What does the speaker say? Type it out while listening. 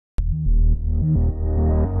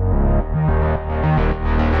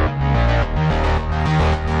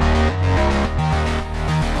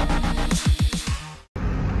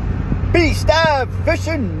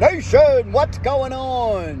Fishing Nation, what's going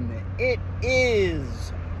on? It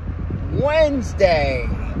is Wednesday,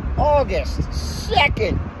 August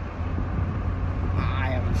 2nd. I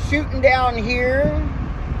am shooting down here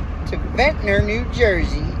to Ventnor, New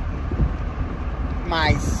Jersey.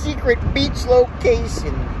 My secret beach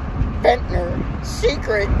location, Ventnor,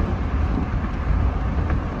 secret.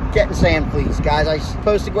 Getting sand fleas, guys. I was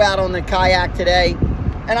supposed to go out on the kayak today,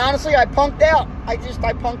 and honestly, I punked out. I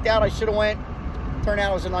punked out. I should have went. Turned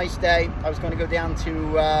out it was a nice day. I was going to go down to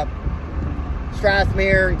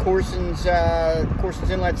Strathmere and Corson's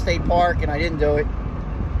Inlet State Park, and I didn't do it.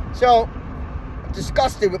 So, I'm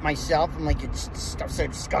disgusted with myself. I'm like, I'm so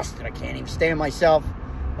disgusted. I can't even stand myself.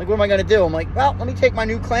 Like, what am I going to do? I'm like, well, let me take my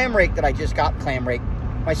new clam rake that I just got.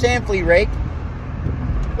 My sand flea rake.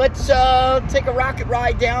 Let's take a rocket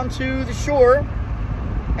ride down to the shore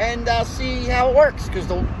and see how it works. Because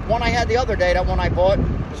the one I had the other day, that one I bought,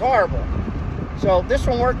 was horrible. So this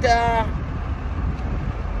one worked. I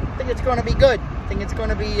think it's going to be good. I think it's going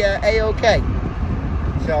to be A-okay.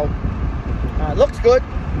 So it looks good.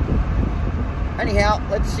 Anyhow,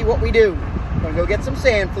 let's see what we do. I'm going to go get some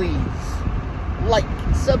sand fleas. Like,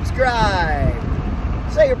 subscribe,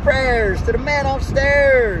 say your prayers to the man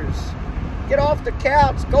upstairs. Get off the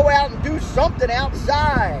couch, go out and do something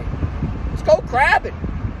outside. Let's go crabbing.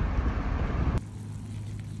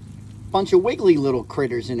 Bunch of wiggly little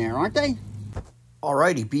critters in there, aren't they?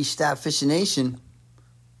 Alrighty, B Stav Fishing Nation.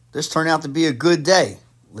 This turned out to be a good day.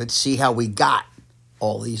 Let's see how we got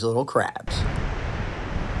all these little crabs.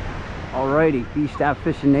 Alrighty, B Stav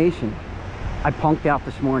Fishing Nation. I punked out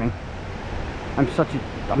this morning. I'm just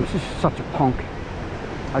such a punk.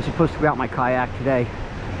 I was supposed to go out my kayak today.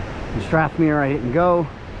 In Strathmere, I didn't go.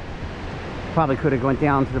 Probably could have went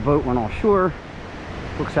down to the boat, went offshore.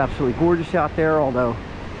 Looks absolutely gorgeous out there, although,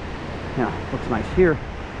 yeah, looks nice here.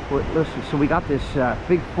 But listen, so we got this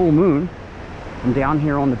big full moon. I'm down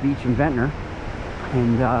here on the beach in Ventnor,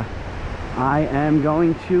 and I am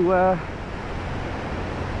going to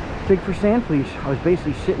dig for sand fleas. I was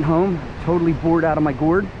basically sitting home, totally bored out of my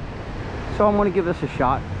gourd, so I'm going to give this a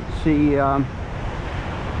shot. See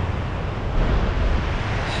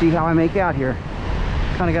how I make out here.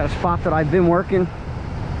 Kind of got a spot that I've been working.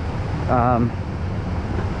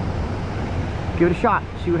 Give it a shot,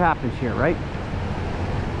 see what happens here, right?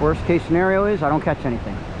 Worst case scenario is I don't catch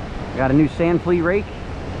anything. I got a new sand flea rake,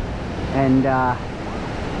 and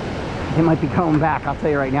it might be going back. I'll tell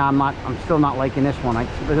you right now, I'm still not liking this one.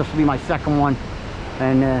 This will be my second one,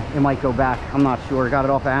 and it might go back. I'm not sure. I got it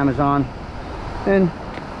off of Amazon, and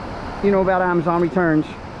you know about Amazon returns.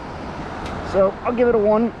 So I'll give it a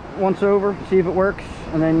once over, see if it works,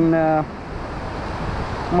 and then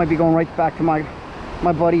I might be going right back to my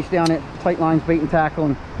buddies down at Tight Lines Bait and Tackle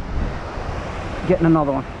and getting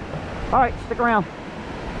another one. All right, stick around.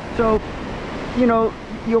 So, you know,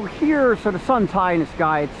 you'll hear, so the sun's high in the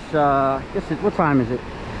sky. It's what time is it?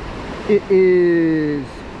 It is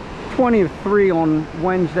 20 to 3 on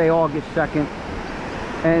Wednesday, August 2nd.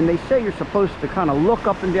 And they say you're supposed to kind of look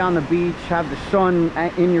up and down the beach, have the sun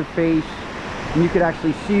in your face, and you could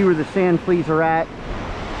actually see where the sand fleas are at.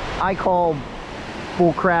 I call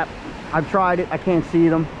bull crap. I've tried it, I can't see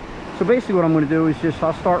them. So basically what I'm going to do is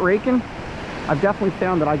I'll start raking. I've definitely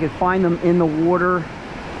found that I could find them in the water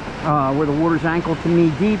where the water's ankle to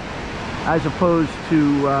knee deep, as opposed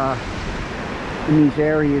to in these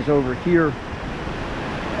areas over here.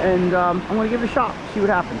 And I'm going to give it a shot, see what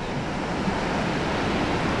happens.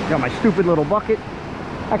 Got my stupid little bucket.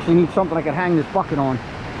 Actually need something I can hang this bucket on.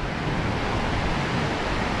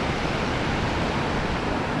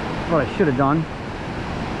 That's what I should have done.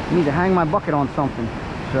 I need to hang my bucket on something.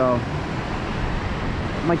 So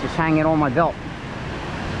I might just hang it on my belt.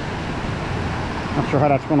 Not sure how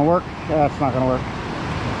that's going to work. It's not going to work.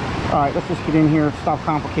 All right, let's just get in here, stop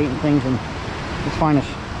complicating things, and let's find us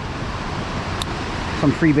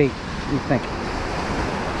some free bait. What do you think?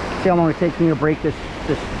 See how long it takes me to break this.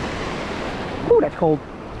 Ooh, that's cold.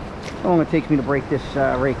 How long it takes me to break this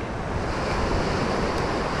rake.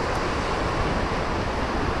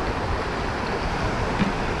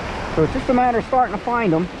 So it's just a matter of starting to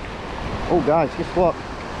find them. Oh guys, guess what?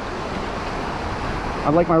 I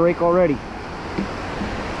like my rake already.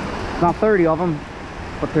 Not 30 of them,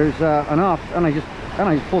 but there's enough, and I just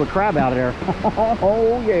pulled a crab out of there.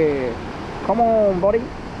 Oh yeah, come on, buddy.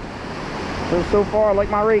 So far, I like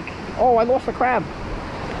my rake. Oh, I lost a crab.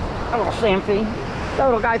 A little sand flea. That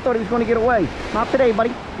little guy thought he was going to get away. Not today,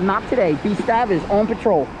 buddy. Not today. B Stav is on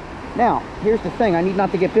patrol. Now, here's the thing. I need not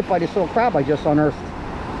to get bit by this little crab I just unearthed.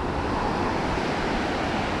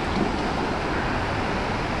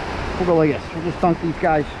 We'll go like this. We'll just dunk these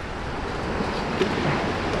guys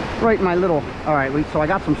right in my little, all right, so I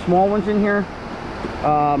got some small ones in here.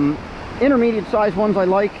 Intermediate sized ones I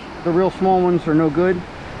like. The real small ones are no good.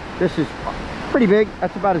 This is pretty big.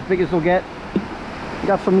 That's about as big as they'll get.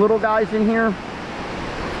 Got some little guys in here.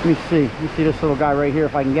 Let me see. Let me see this little guy right here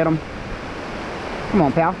if I can get him. Come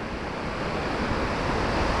on, pal.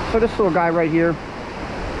 So this little guy right here,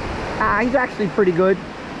 he's actually pretty good,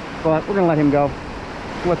 but we're gonna let him go.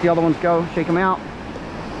 Let the other ones go, shake them out,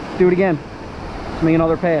 do it again. Let's make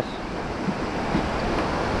another pass.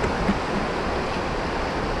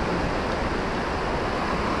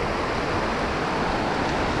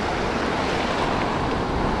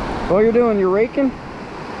 All you're doing, you're raking,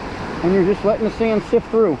 and you're just letting the sand sift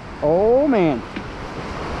through. Oh man.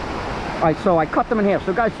 All right, so I cut them in half.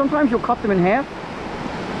 So guys, sometimes you'll cut them in half,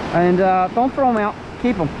 and don't throw them out,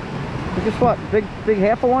 keep them. But guess what, big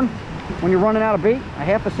half of one, when you're running out of bait, a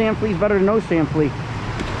half a sand flea is better than no sand flea.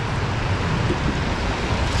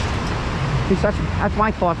 That's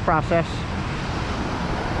my thought process.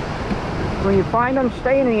 When you find them,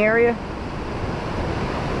 stay in the area,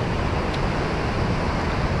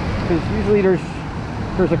 because usually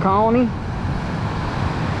there's a colony.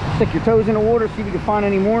 Stick your toes in the water, see if you can find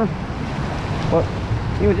any more. But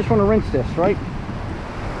you just want to rinse this, right?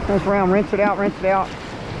 Turn this around, rinse it out, rinse it out.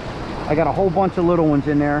 I got a whole bunch of little ones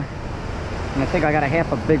in there, and I think I got a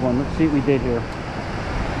half a big one. Let's see what we did here.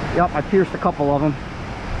 Yep, I pierced a couple of them.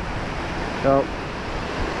 So,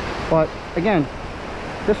 but again,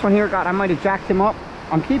 this one here, God, I might have jacked him up.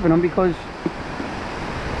 I'm keeping them because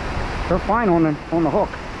they're fine on the hook.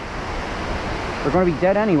 They're going to be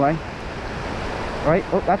dead anyway, right?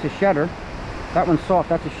 Oh, that's a shedder. That one's soft.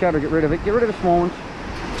 That's a shedder. Get rid of it. Get rid of the small ones.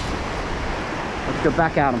 Let's go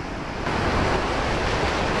back at them.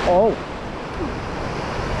 Oh.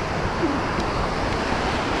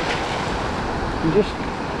 You just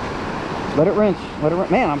let it rinse. Let it rinse.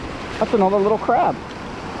 Man, that's another little crab.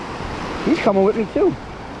 He's coming with me too.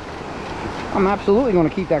 I'm absolutely going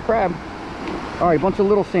to keep that crab. All right, a bunch of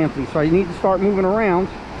little sand fleas. So I need to start moving around.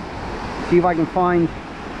 See if I can find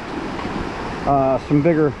some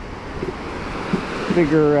bigger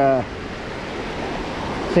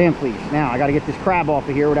sand fleas. Now I got to get this crab off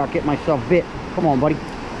of here without getting myself bit. Come on, buddy.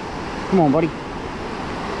 Come on, buddy.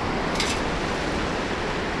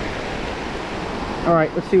 All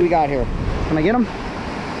right, let's see what we got here. Can I get him?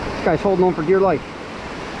 This guy's holding on for dear life.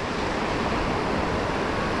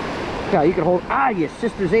 Yeah, you can hold. Ah, you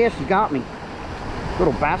sister's ass, you got me,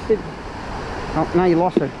 little bastard. Oh, now you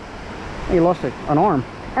lost it. You lost an arm.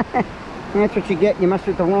 That's what you get. You messed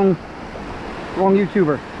with the wrong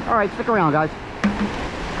YouTuber. All right, stick around, guys.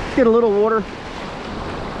 Let's get a little water.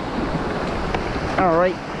 All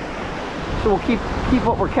right. So we'll keep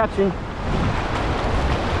what we're catching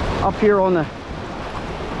up here on the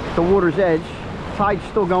water's edge. Tide's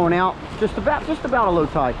still going out. Just about a low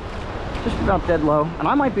tide. Just about dead low. And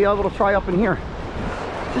I might be able to try up in here.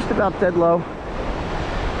 Just about dead low.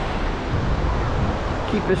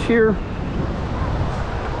 Keep this here.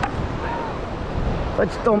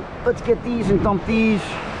 Let's get these and dump these.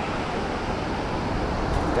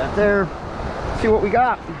 Got there. See what we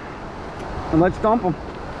got. And let's dump them.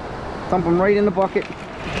 Dump them right in the bucket.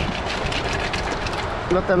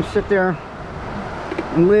 Let them sit there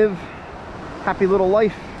and live happy little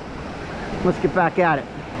life. Let's get back at it.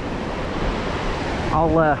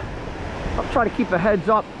 I'll try to keep a heads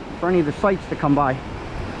up for any of the sites to come by.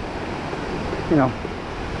 You know,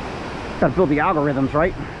 gotta build the algorithms,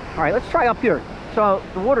 right? All right, let's try up here. So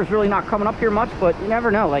the water's really not coming up here much, but you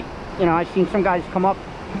never know. Like, you know, I've seen some guys come up,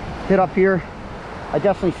 hit up here. I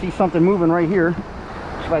definitely see something moving right here.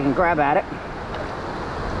 See if I can grab at it.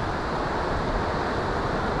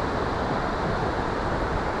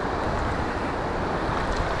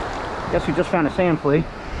 Guess we just found a sand flea.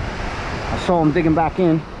 I saw him digging back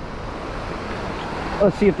in.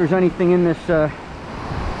 Let's see if there's anything in this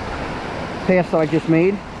pass that I just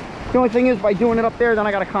made. The only thing is, by doing it up there, then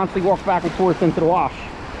I got to constantly walk back and forth into the wash.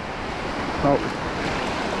 So,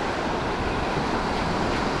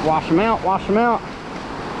 wash them out, wash them out.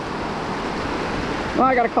 Well,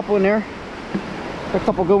 I got a couple in there. A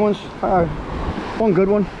couple good ones. One good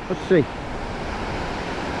one. Let's see.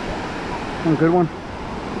 One good one.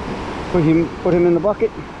 Put him in the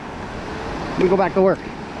bucket. We go back to work.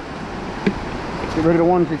 Get rid of the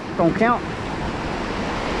ones that don't count.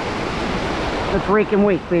 Let's rake and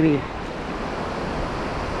wait, baby.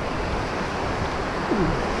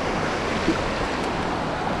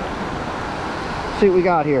 See what we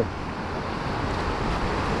got here.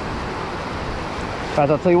 Guys,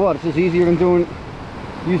 I'll tell you what, it's just easier than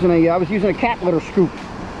I was using a cat litter scoop,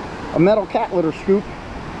 a metal cat litter scoop,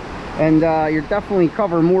 And you're definitely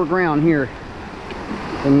covering more ground here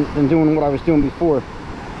than doing what I was doing before.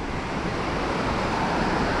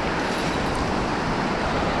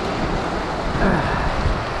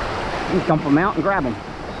 Just dump them out and grab them.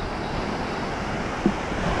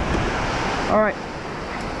 All right.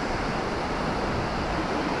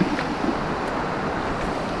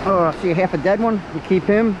 Oh, I see a half a dead one. You keep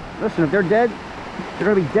him. Listen, if they're dead, they're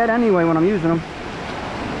gonna be dead anyway when I'm using them.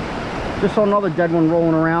 Just saw another dead one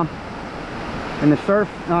rolling around in the surf.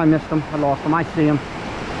 No, I missed him. I lost him. I see him.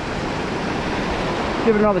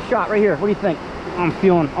 Give it another shot right here. What do you think? I'm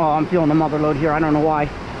feeling the mother load here. I don't know why.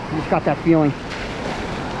 I just got that feeling.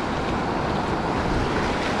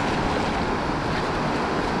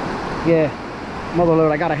 Yeah, mother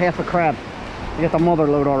load. I got a half a crab. I got the mother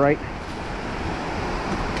load all right.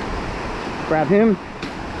 Grab him.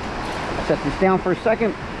 Set this down for a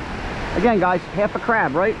second. Again, guys, half a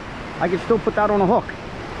crab, right? I can still put that on a hook.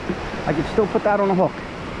 I can still put that on a hook.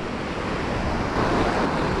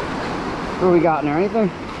 What do we got in there? Anything?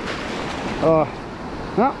 Oh,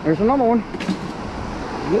 there's another one.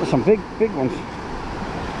 Get some big ones.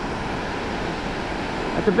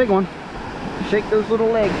 That's a big one. Shake those little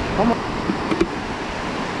legs. Come on.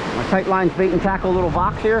 My tight lines bait and tackle little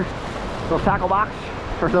box here. Little tackle box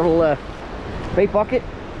for a little bait bucket.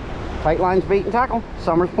 Tight lines bait and tackle.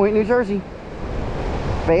 Somers Point, New Jersey.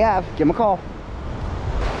 They have. Give them a call.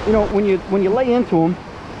 You know, when you lay into them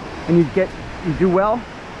and you do well,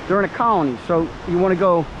 they're in a colony. So you want to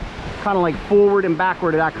go kind of like forward and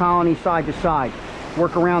backward of that colony, side to side.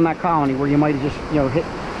 Work around that colony where you might have just, you know, hit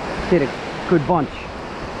a good bunch.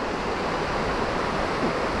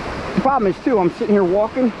 The problem is too, I'm sitting here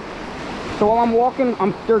walking, so while I'm walking,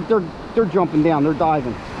 they're jumping down, they're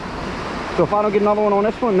diving. So if I don't get another one on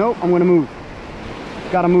this one, nope, I'm gonna move.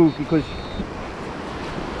 Gotta move because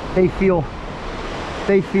they feel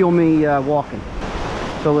me walking.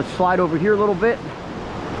 So let's slide over here a little bit.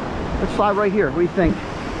 Let's slide right here. What do you think?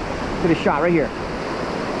 Get a shot right here.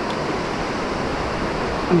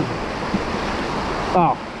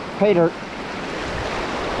 Oh, pay dirt.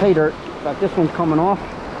 Pay dirt. Got this one coming off.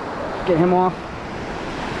 Get him off.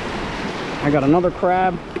 I got another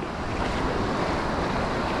crab.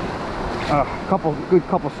 Good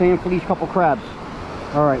couple sand fleas, couple crabs.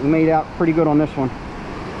 All right, we made out pretty good on this one.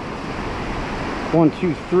 1,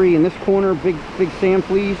 2, 3 in this corner. Big sand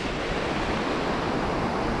fleas.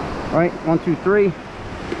 All right, 1, 2, 3.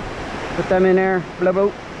 Put them in there. Blah,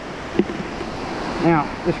 blah. Now,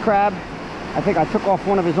 this crab, I think I took off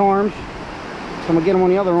one of his arms. So I'm gonna get him on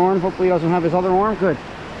the other arm. Hopefully he doesn't have his other arm. Good.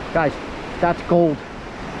 Guys, that's gold.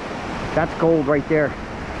 That's gold right there.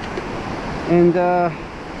 And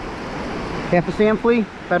half a sand flea,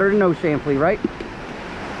 better than no sand flea, right?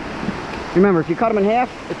 Remember, if you cut them in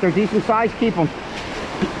half, if they're decent size, keep them.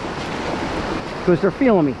 Because they're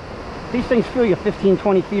feeling me. These things feel you 15,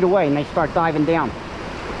 20 feet away and they start diving down.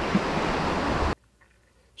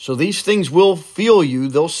 So these things will feel you.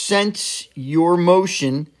 They'll sense your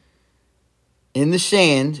motion in the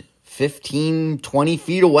sand 15, 20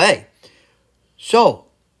 feet away. So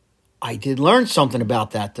I did learn something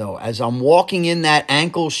about that though. As I'm walking in that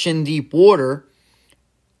ankle shin deep water,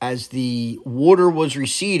 as the water was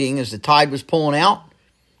receding, as the tide was pulling out,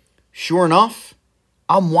 sure enough,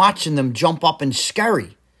 I'm watching them jump up and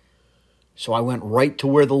scurry. So I went right to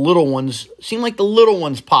where the little ones, seemed like the little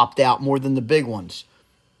ones popped out more than the big ones.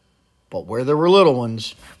 But where there were little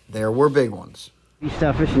ones, there were big ones. B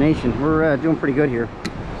Stav Fishing Nation, we're doing pretty good here.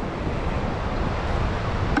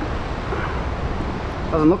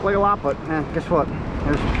 Doesn't look like a lot, but guess what?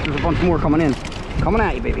 There's a bunch more coming in. Coming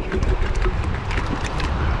at you, baby.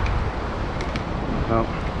 So,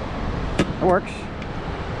 that works.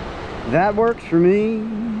 That works for me.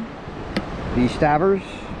 These stabbers,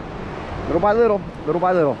 little by little, little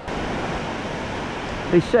by little.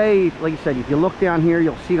 They say, like you said, if you look down here,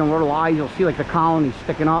 you'll see them little eyes. You'll see like the colony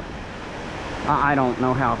sticking up. I don't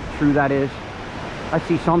know how true that is. I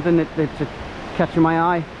see something that's catching my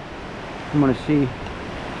eye. I'm gonna see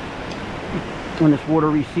when this water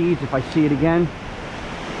recedes, if I see it again.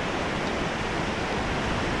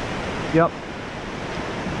 Yep.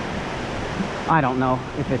 I don't know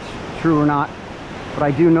if it's true or not, but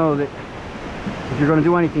I do know that if you're gonna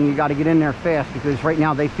do anything, you gotta get in there fast, because right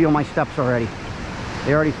now they feel my steps already.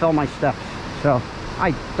 They already felt my steps. So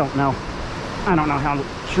I don't know. I don't know how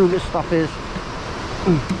true this stuff is.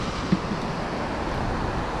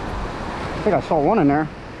 I think I saw one in there.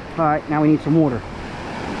 All right, now we need some water.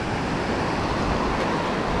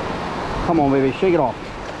 Come on, baby, shake it off.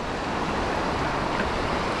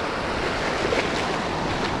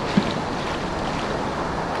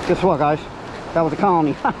 Guess what, guys? That was a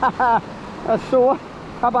colony. That's so,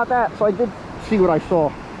 how about that? So I did see what I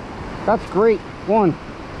saw. That's great. 1,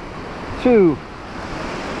 2,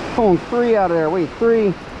 pulling 3 out of there. Wait,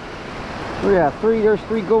 3. Yeah, 3. There's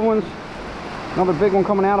 3 good ones. Another big one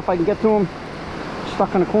coming out if I can get to him.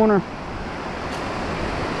 Stuck in the corner.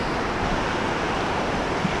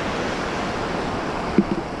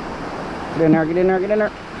 Get in there, get in there, get in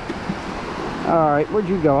there. All right, where'd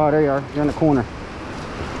you go? Oh, there you are. You're in the corner.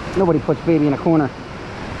 Nobody puts baby in a corner.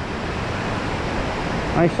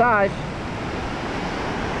 Nice size.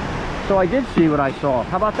 So I did see what I saw.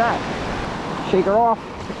 How about that? Shake her off.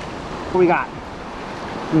 What we got?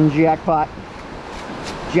 Jackpot.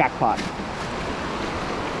 Jackpot.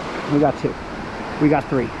 We got 2. We got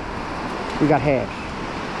 3. We got halves.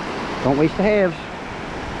 Don't waste the halves.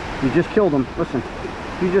 You just killed them. Listen,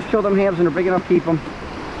 you just killed them halves and they're big enough, keep them.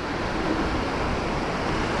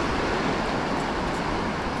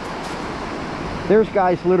 There's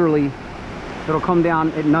guys literally that'll come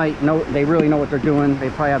down at night. They really know what they're doing. They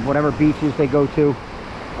probably have whatever beaches they go to,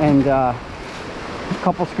 and a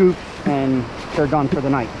couple scoops, and they're done for the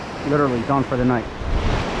night. Literally done for the night.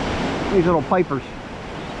 These little pipers,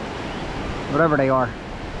 whatever they are,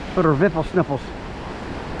 little whipple sniffles.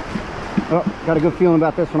 Oh, got a good feeling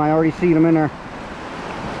about this one. I already see them in there.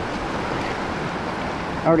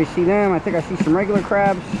 I already see them. I think I see some regular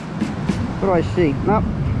crabs. What do I see? Nope.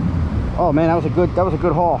 Oh man, that was a good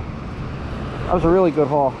haul. That was a really good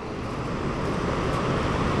haul.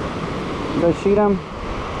 You guys see them?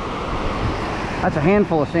 That's a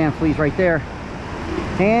handful of sand fleas right there.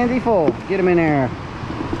 Handy full. Get them in there.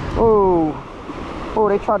 Oh, oh,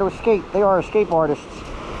 they try to escape. They are escape artists.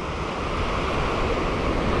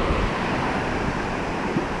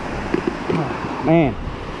 Oh, man,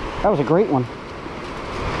 that was a great one.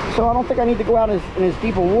 So I don't think I need to go out in as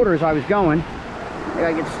deep a water as I was going.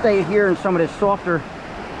 I could stay here in some of this softer,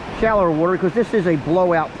 shallower water, because this is a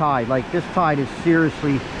blowout tide. Like, this tide is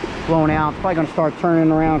seriously blown out. It's probably going to start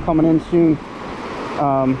turning around, coming in soon.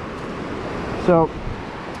 So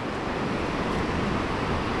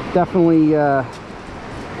definitely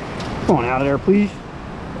come on out of there, please.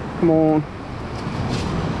 Come on.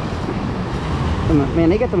 Man,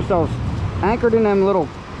 they get themselves anchored in them little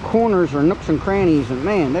corners or nooks and crannies, and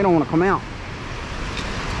man, they don't want to come out.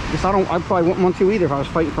 I probably wouldn't want to either if I was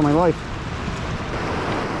fighting for my life.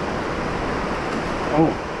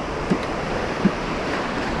 Oh.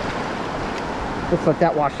 Let's let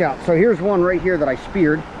that wash out. So here's one right here that I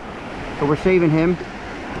speared. So we're saving him.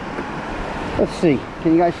 Let's see.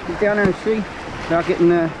 Can you guys get down there and see?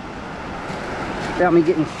 Without me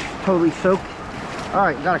getting totally soaked. All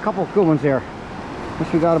right, got a couple of good ones there.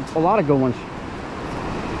 Guess we got a lot of good ones.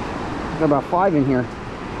 Got about 5 in here.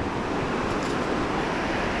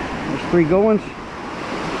 There's 3 good ones.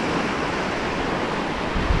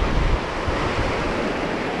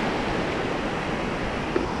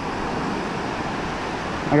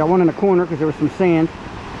 I got one in the corner because there was some sand,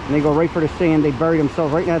 and they go right for the sand. They bury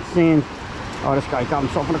themselves right in that sand. Oh, this guy got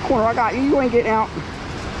himself in the corner. I got you. You ain't getting out.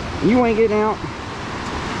 You ain't getting out.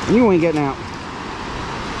 You ain't getting out.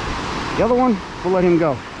 The other one, we'll let him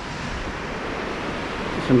go.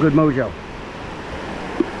 Some good mojo.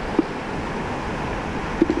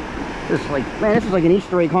 This is like, man, this is like an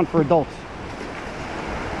Easter egg hunt for adults.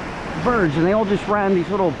 Birds, and they all just ran, these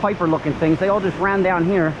little piper looking things, they all just ran down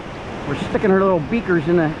here. We're sticking her little beakers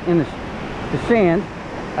in the sand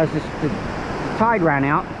as the tide ran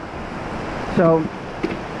out. So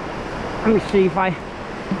let me see if I,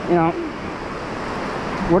 you know,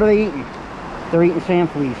 what are they eating? They're eating sand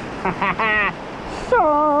fleas.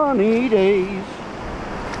 Sunny days,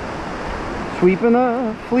 sweeping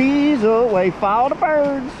the fleas away. Follow the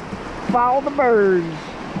birds, follow the birds,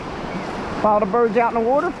 follow the birds out in the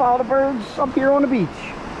water, follow the birds up here on the beach.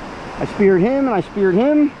 I speared him and I speared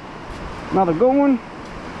him. Another good one.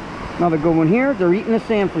 Another good one here. They're eating the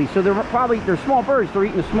sand fleas. So they're small birds. They're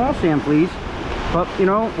eating the small sand fleas. But you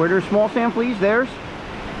know, where there's small sand fleas, there's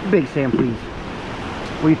big sand fleas.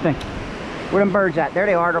 What do you think? Where them birds at? There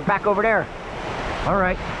they are. They're back over there. All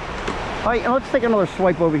right. All right, and let's take another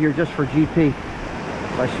swipe over here just for GP.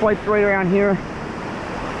 So I swiped right around here.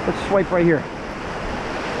 Let's swipe right here.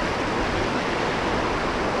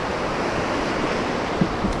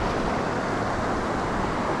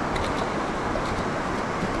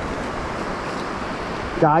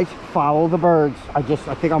 Guys, follow the birds. I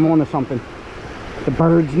think I'm onto something. The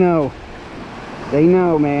birds know. They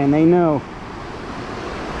know, man. They know.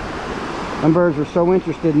 Them birds are so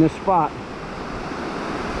interested in this spot.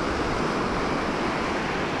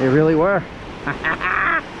 They really were.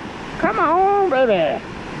 Come on, baby.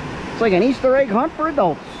 It's like an Easter egg hunt for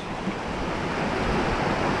adults.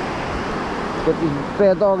 Get these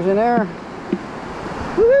bad dogs in there.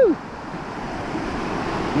 Woo!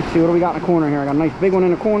 Let's see, what do we got in the corner here? I got a nice big one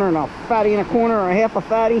in the corner, and a fatty in the corner, or a half a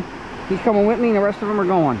fatty. He's coming with me, and the rest of them are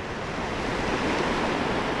going.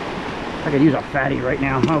 I could use a fatty right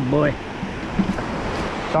now. Oh boy.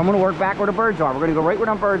 So I'm going to work back where the birds are. We're going to go right where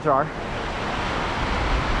them birds are.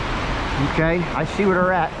 Okay, I see where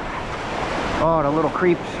they're at. Oh, the little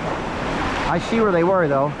creeps. I see where they were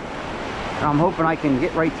though. And I'm hoping I can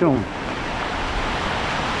get right to them.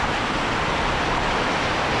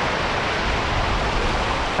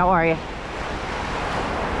 How are you?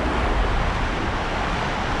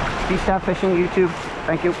 B Stav Fishing YouTube.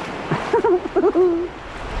 Thank you.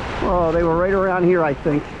 Oh, they were right around here, I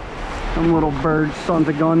think. Some little birds, sons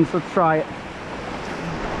of guns. Let's try it.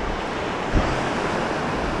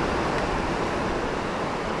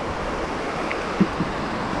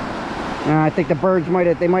 I think the birds might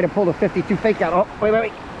have pulled a 52 fake out. Oh,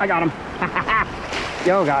 wait. I got him.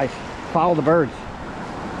 Yo, guys, follow the birds.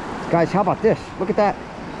 Guys, how about this? Look at that.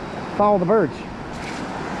 Follow the birds.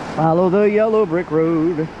 Follow the yellow brick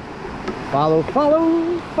road. Follow.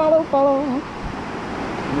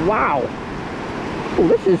 Wow. Oh,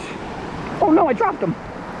 this is... Oh, no, I dropped him.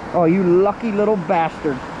 Oh, you lucky little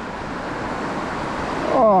bastard.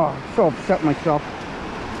 Oh, I'm so upset myself.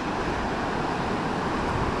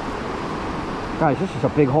 Guys, this is a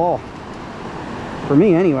big haul. For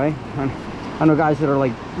me, anyway. I know guys that are,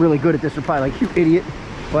 like, really good at this are probably like, you idiot.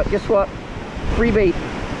 But guess what? Free bait.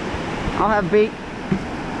 I'll have bait.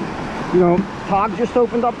 You know, Tog just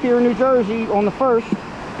opened up here in New Jersey on the 1st.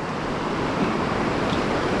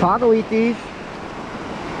 Tog will eat these.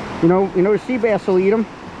 You know the Seabass will eat them.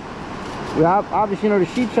 We obviously know the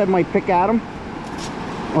sheepshead might pick at them.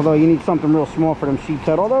 Although you need something real small for them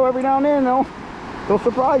sheepshead. Although every now and then they'll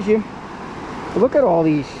surprise you. But look at all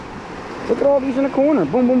these. Look at all these in the corner.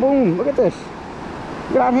 Boom, boom, boom. Look at this.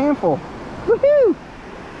 Look at that handful. Woohoo!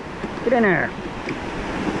 Get in there.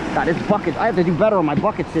 God, this bucket. I have to do better on my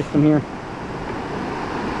bucket system here.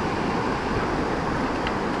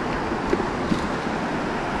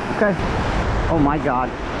 Okay. Oh my God.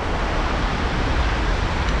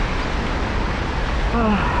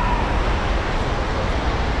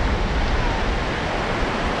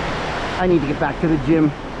 I need to get back to the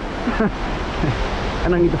gym.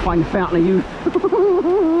 And I need to find the fountain of youth.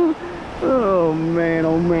 Oh man,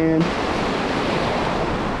 oh man.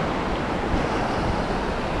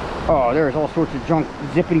 Oh, there's all sorts of junk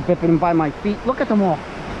zippity bipping by my feet. Look at them all.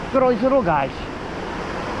 Look at all these little guys.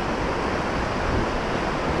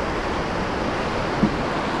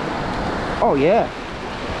 Oh yeah.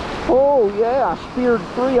 Oh yeah, I speared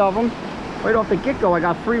 3 of them. Right off the get-go, I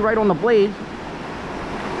got 3 right on the blade.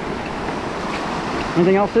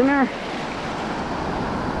 Anything else in there?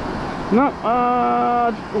 No,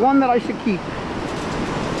 one that I should keep.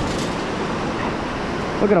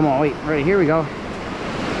 Look at them all. Wait, right, here we go.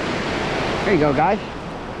 There you go, guys.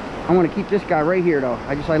 I want to keep this guy right here, though.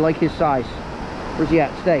 I like his size. Where's he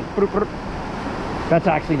at? Stay. That's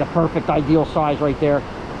actually the perfect, ideal size right there.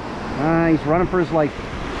 He's running for his life.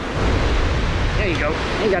 There you go.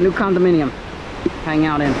 He got a new condominium. Hang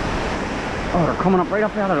out in. Oh, they're coming up right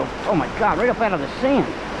up out of the... Oh my God, right up out of the sand.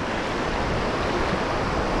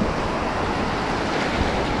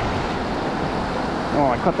 Oh,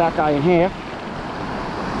 I cut that guy in half.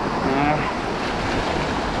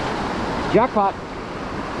 Jackpot.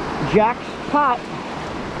 Jack's pot.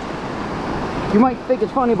 You might think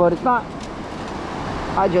it's funny, but it's not.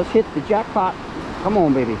 I just hit the jackpot. Come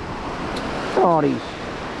on, baby. Look at all these.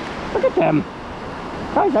 Look at them.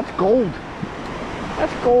 Guys, that's gold.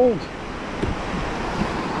 That's gold.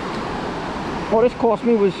 All this cost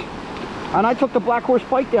me was... And I took the Black Horse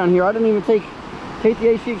Pike down here. I didn't even take the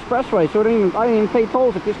AC Expressway, so I didn't even pay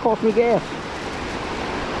tolls. It just cost me gas.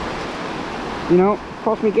 You know, it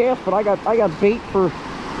cost me gas, but I got bait for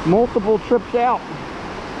multiple trips out.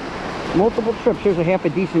 Multiple trips. Here's a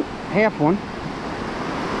decent half one.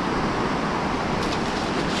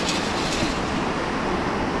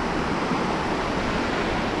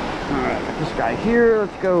 Alright, got this guy here.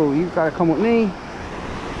 Let's go. You've got to come with me.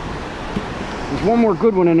 There's one more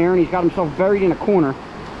good one in there, and he's got himself buried in a corner.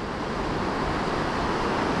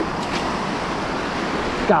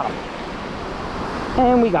 Got him.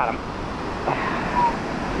 And we got him.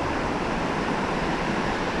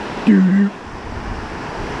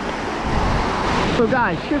 So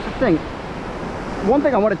guys, here's the thing. One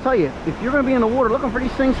thing I want to tell you, if you're going to be in the water looking for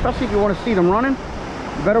these things, especially if you want to see them running,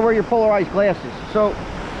 you better wear your polarized glasses. So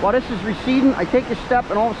while this is receding, I take a step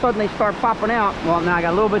and all of a sudden they start popping out. Well, now I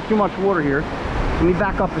got a little bit too much water here. Let me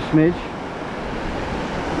back up a smidge.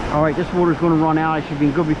 All right, this water's going to run out. I should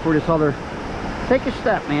be good before this other take a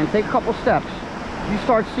step, man. Take a couple steps. You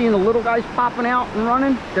start seeing the little guys popping out and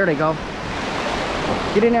running, there they go.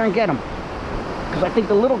 Get in there and get them. Because I think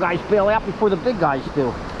the little guys bail out before the big guys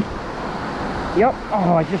do. Yep.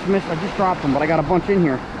 Oh, I just missed. I just dropped them, but I got a bunch in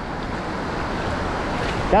here.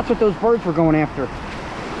 That's what those birds were going after.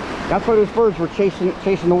 That's why those birds were chasing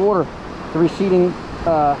the water, the receding,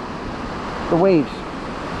 the waves.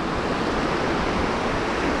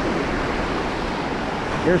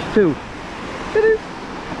 There's 2.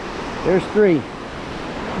 There's 3.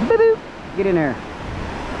 Get in there.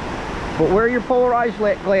 But wear your polarized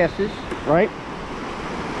glasses, right?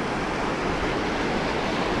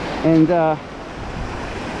 And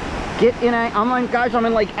get in. I'm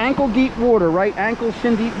in like ankle deep water, right? Ankle,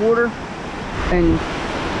 shin deep water, and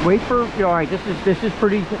wait for. All right, this is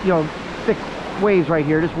pretty, thick waves right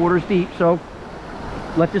here. This water's deep, so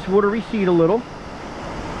let this water recede a little.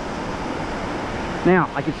 Now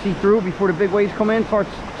I can see through before the big waves come in. Start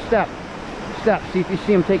step. See if you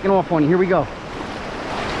see them taking off on you. Here we go.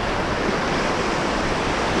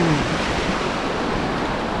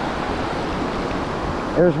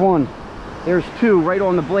 There's 1. There's 2 right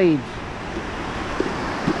on the blades.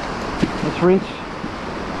 Let's rinse.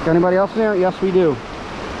 Got anybody else in there? Yes, we do.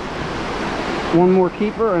 1 more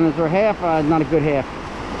keeper, and is there half? Not a good half.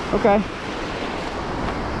 Okay.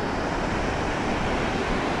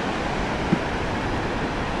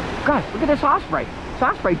 Guys, look at this osprey. This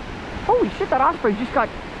osprey. Holy shit, that osprey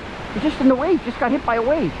just in the wave, just got hit by a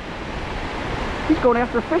wave. He's going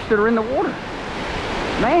after fish that are in the water.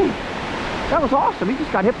 Man, that was awesome. He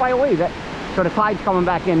just got hit by a wave. So the tide's coming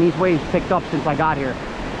back in. These waves picked up since I got here.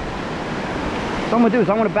 So I'm going to do is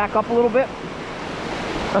I'm going to back up a little bit.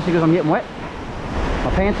 Especially because I'm getting wet.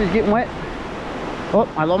 My pants is getting wet.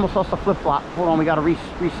 Oh, I almost lost the flip-flop. Hold on, we got to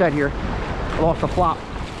reset here. I lost the flop.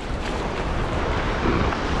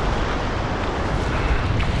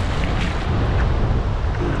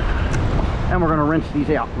 And we're going to rinse these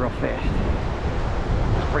out real fast.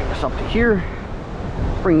 Let's bring this up to here.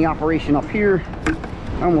 Let's bring the operation up here.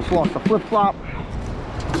 I almost lost the flip-flop.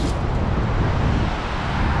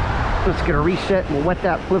 Let's get a reset. We'll wet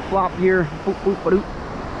that flip-flop here. Boop, boop, ba-doop.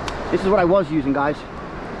 This is what I was using, guys.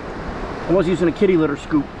 I was using a kitty litter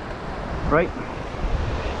scoop, right?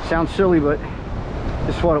 Sounds silly, but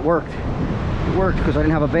this is what it worked. It worked because I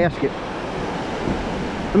didn't have a basket.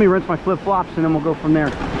 Let me rinse my flip-flops and then we'll go from there.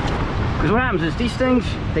 Because what happens is these things,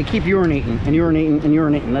 they keep urinating and urinating and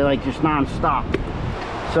urinating. They're like just non-stop.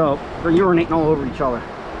 So they're urinating all over each other.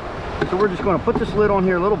 So we're just going to put this lid on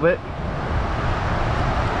here a little bit.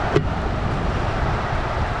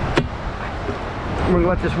 We're going to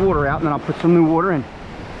let this water out and then I'll put some new water in.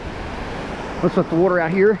 Let's let the water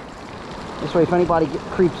out here. This way if anybody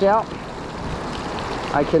creeps out,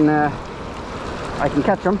 I can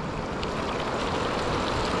catch them.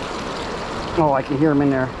 Oh, I can hear them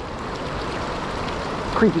in there.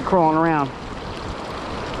 Creepy crawling around.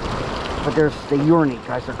 But they urinate,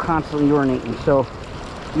 guys. They're constantly urinating. So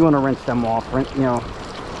you want to rinse them off. Get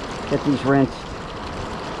these rinsed.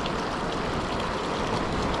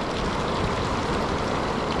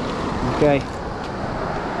 Okay.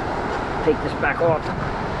 Take this back off.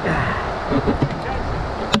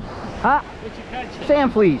 Huh?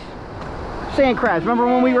 Sand fleas. Sand crabs. Remember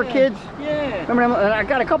when we were kids? Yeah. Remember them? I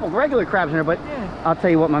got a couple of regular crabs in there, but yeah. I'll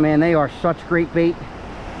tell you what, my man, they are such great bait.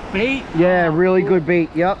 Bait? Yeah, really good bait.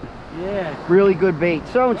 Yep. Yeah. Really good bait.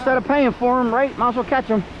 So instead of paying for them, right, might as well catch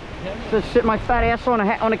them. Just sit my fat ass on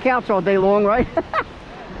the couch all day long, right?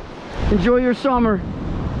 Enjoy your summer.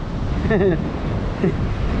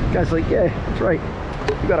 Guy's like, yeah, that's right.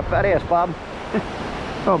 You got a fat ass, Bob.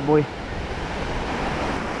 Oh boy.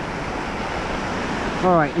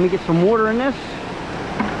 All right, let me get some water in this.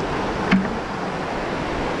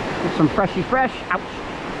 Get some freshy fresh. Ouch.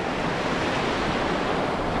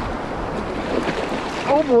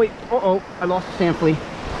 Oh boy. Uh-oh, I lost the sand flea.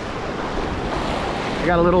 I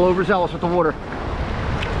got a little overzealous with the water.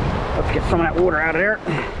 Let's get some of that water out of there.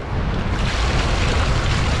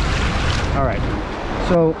 All right,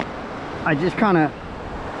 so I just kind of,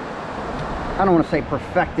 I don't want to say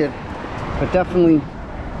perfected, but definitely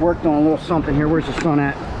worked on a little something here. Where's the sun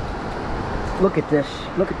at? Look at this.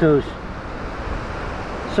 Look at those.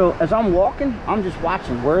 So as I'm walking, I'm just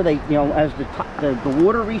watching where they, as the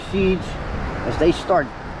water recedes, as they start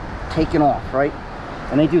taking off, right?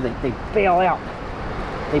 And they bail out.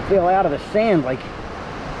 They bail out of the sand like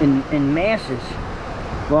in masses.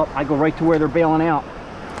 Well, I go right to where they're bailing out.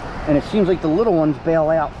 And it seems like the little ones bail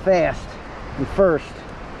out fast and first,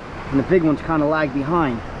 and the big ones kind of lag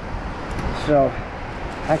behind. So,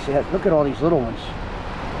 actually, look at all these little ones.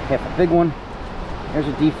 Half a big one. There's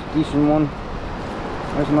a decent one.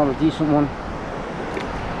 There's another decent one.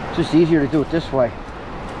 It's just easier to do it this way.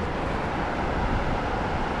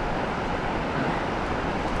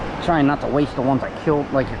 Trying not to waste the ones I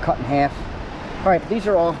killed, like you're cut in half. All right, these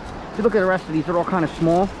are all, if you look at the rest of these, they're all kind of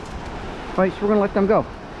small. All right, so we're gonna let them go.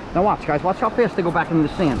 Now watch, guys, watch how fast they go back into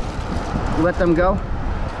the sand. You let them go.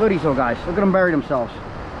 Look at these little guys, look at them bury themselves.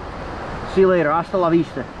 See you later, hasta la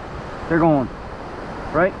vista. They're going,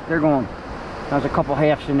 right? They're going. There's a couple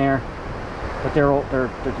halves in there, but they're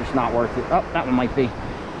just not worth it. Oh, that one might be.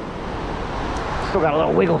 Still got a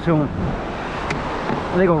little wiggle to them.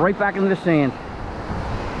 And they go right back into the sand.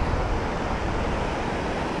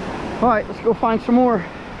 All right, let's go find some more.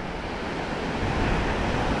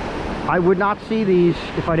 I would not see these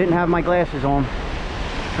if I didn't have my glasses on.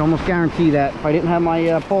 I can almost guarantee that. If I didn't have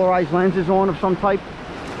my polarized lenses on of some type,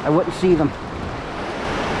 I wouldn't see them.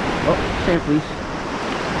 Oh, sand fleas.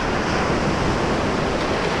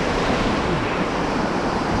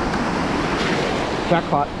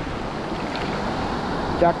 Jackpot.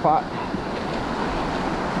 Jackpot.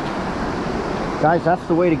 Guys, that's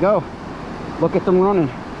the way to go. Look at them running.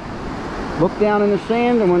 Look down in the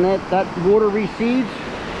sand, and when that water recedes,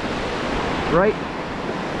 right,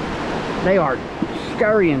 they are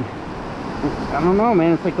scurrying. I don't know,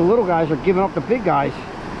 man. It's like the little guys are giving up the big guys.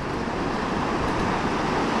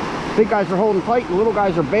 Big guys are holding tight, the little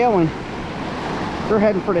guys are bailing. They're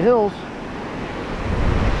heading for the hills.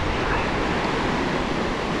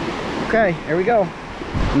 Okay, here we go.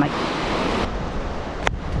 Nice.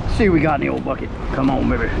 Let's see what we got in the old bucket. Come on,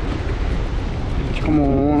 baby. Come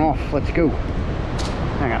on off, let's go.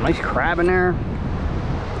 I got a nice crab in there.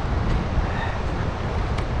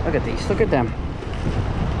 Look at these, look at them.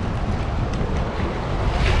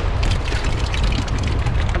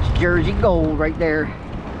 That's Jersey gold right there.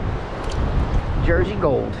 Jersey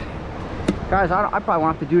gold. Guys, I probably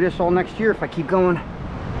won't have to do this all next year if I keep going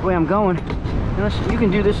the way I'm going. And listen, you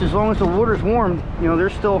can do this as long as the water's warm. You know,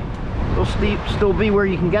 they'll still be where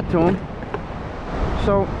you can get to them.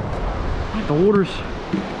 So the water's,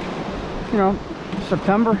 you know,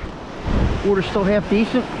 September, water's still half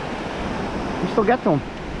decent. You still get to them.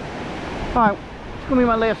 All right, it's gonna be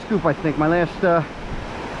my last scoop, I think. My last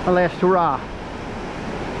hurrah.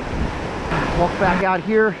 Walk back out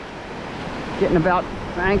here, getting about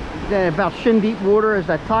shin deep water as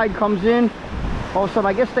that tide comes in. All of a sudden,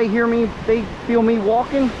 I guess they hear me, they feel me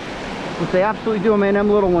walking, which they absolutely do. Man, them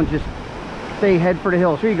little ones just, they head for the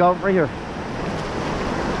hills. Here you go, right here.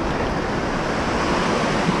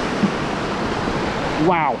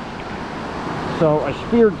 Wow. So I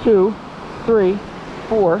speared 2, 3,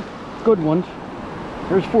 4 good ones.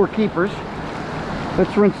 There's 4 keepers.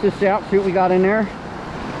 Let's rinse this out, see what we got in there.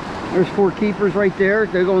 There's 4 keepers right there.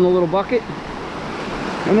 They go in the little bucket.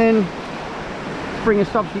 And then let's bring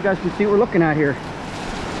this up so you guys can see what we're looking at here.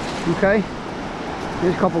 Okay.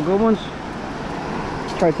 Here's a couple good ones.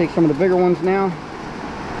 Let's try to take some of the bigger ones now.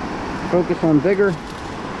 Focus on bigger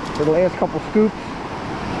for the last couple scoops.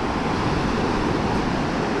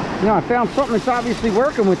 You know, I found something that's obviously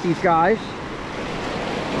working with these guys,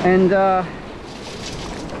 and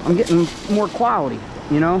I'm getting more quality,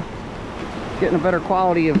 you know, getting a better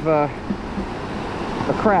quality of the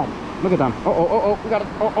crab. Look at them. Oh, we got it.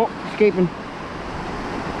 Oh, escaping.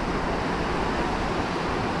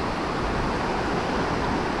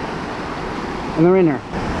 And they're in there.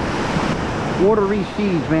 Water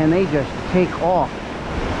recedes, man. They just take off.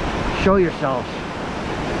 Show yourselves.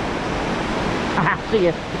 See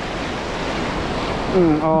ya.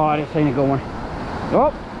 Oh, this ain't a good one.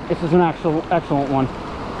 Oh, this is an excellent one.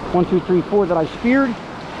 1, 2, 3, 4 that I speared.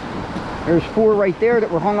 There's 4 right there that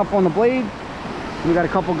were hung up on the blade. We got a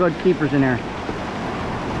couple good keepers in there.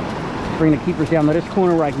 Let's bring the keepers down to this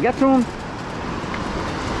corner where I can get to them.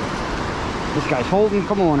 This guy's holding.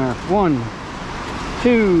 Come on there. 1,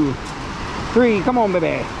 2, 3. Come on,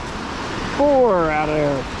 baby. 4 out of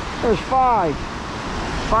there. There's 5.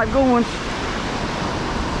 5 good ones.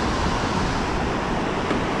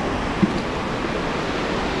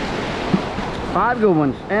 Five good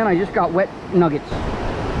ones, and I just got wet nuggets.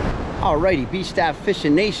 Alrighty, B Stav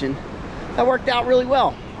Fishing Nation. That worked out really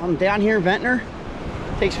well. I'm down here in Ventnor.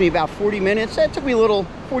 Takes me about 40 minutes. That took me a little,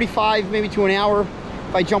 45, maybe to an hour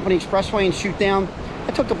if I jump on the expressway and shoot down.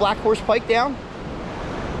 I took the Black Horse Pike down,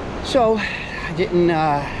 so I didn't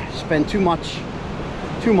spend too much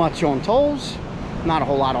on tolls. Not a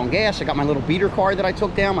whole lot on gas. I got my little beater car that I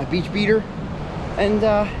took down, my beach beater,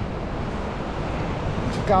 and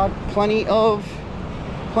got plenty of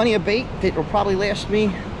bait that will probably last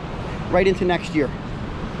me right into next year.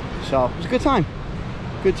 So it was a good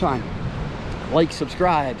time. Like,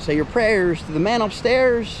 subscribe, say your prayers to the man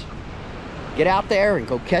upstairs. get out there and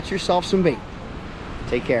go catch yourself some bait.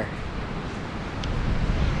 Take care.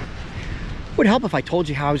 Would help if I told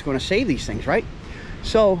you how I was going to save these things, right?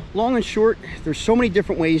 So long and short, there's so many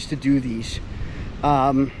different ways to do these.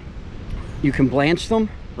 You can blanch them,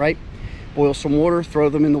 right? Boil some water, throw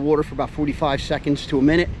them in the water for about 45 seconds to a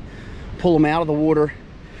minute, pull them out of the water,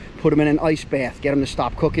 put them in an ice bath, get them to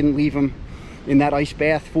stop cooking, leave them in that ice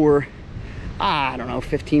bath for, I don't know,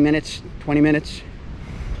 15 minutes, 20 minutes,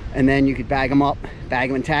 and then you could bag them up, bag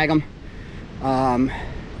them and tag them. I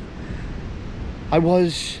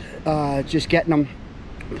was just getting them,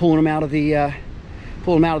 pulling them out of the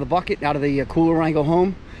bucket, out of the cooler when I go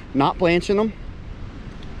home, not blanching them,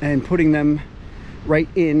 and putting them right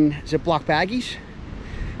in Ziploc baggies.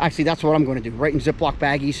 Actually, that's what I'm going to do, right in Ziploc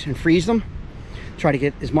baggies, and freeze them. Try to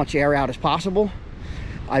get as much air out as possible.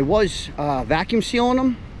 I was vacuum sealing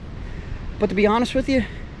them, but to be honest with you,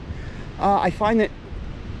 I find that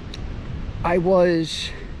because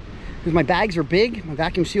my bags are big, my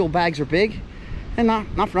vacuum seal bags are big, and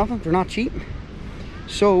not for nothing, they're not cheap.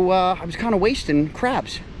 So I was kind of wasting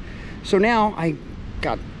crabs. So now I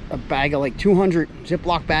got a bag of like 200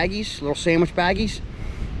 Ziploc baggies, little sandwich baggies,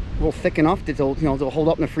 a little thick enough that they'll hold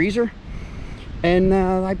up in the freezer, and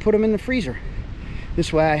I put them in the freezer.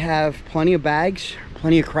 This way I have plenty of bags,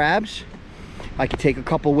 plenty of crabs. I could take a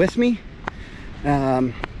couple with me,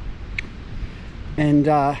 and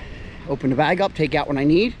open the bag up, take out what I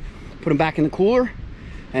need, put them back in the cooler,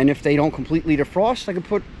 and if they don't completely defrost, I can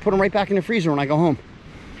put them right back in the freezer when I go home.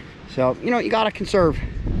 So, you know, you gotta conserve.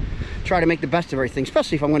 Try to make the best of everything,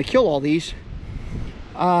 especially if I'm going to kill all these.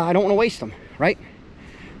 I don't want to waste them, right?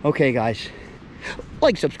 Okay, guys,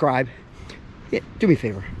 like, subscribe. Yeah, do me a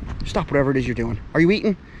favor, stop whatever it is you're doing. Are you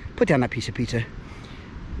eating? Put down that piece of pizza.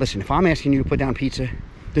 Listen, if I'm asking you to put down pizza,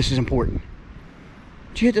 this is important.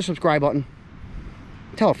 Did you hit the subscribe button?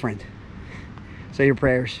 Tell a friend. Say your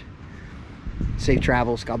prayers. Safe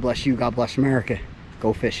travels. God bless you. God bless America.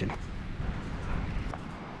 Go fishing.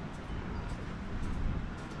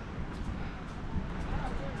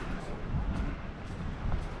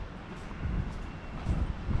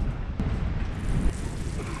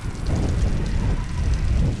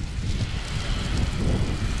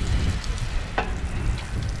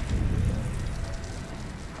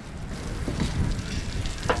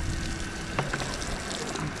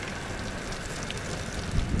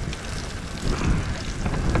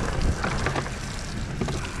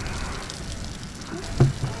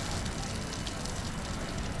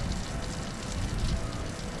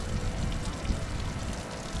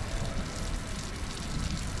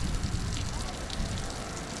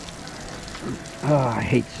 Oh, I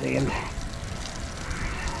hate sand.